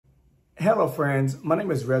Hello friends, my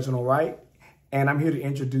name is Reginal Wright and I'm here to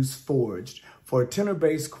introduce Forged for tenor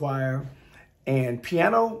bass choir and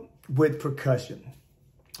piano with percussion.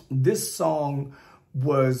 This song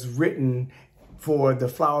was written for the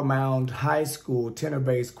Flower Mound High School tenor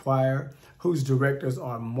bass choir, whose directors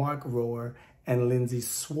are Mark Rohr and Lindsay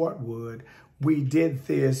Swartwood. We did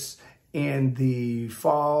this in the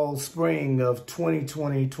spring of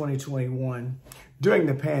 2020-2021 during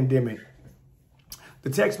the pandemic. The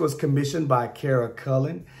text was commissioned by Kara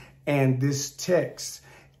Cullen, and this text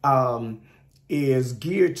is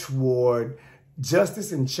geared toward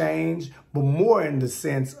justice and change, but more in the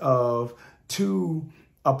sense of two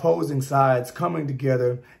opposing sides coming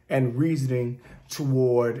together and reasoning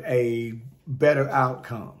toward a better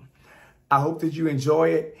outcome. I hope that you enjoy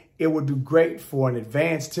it. It would do great for an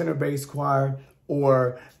advanced tenor bass choir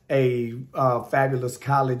or a fabulous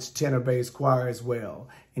college tenor bass choir as well.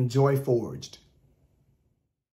 Enjoy Forged.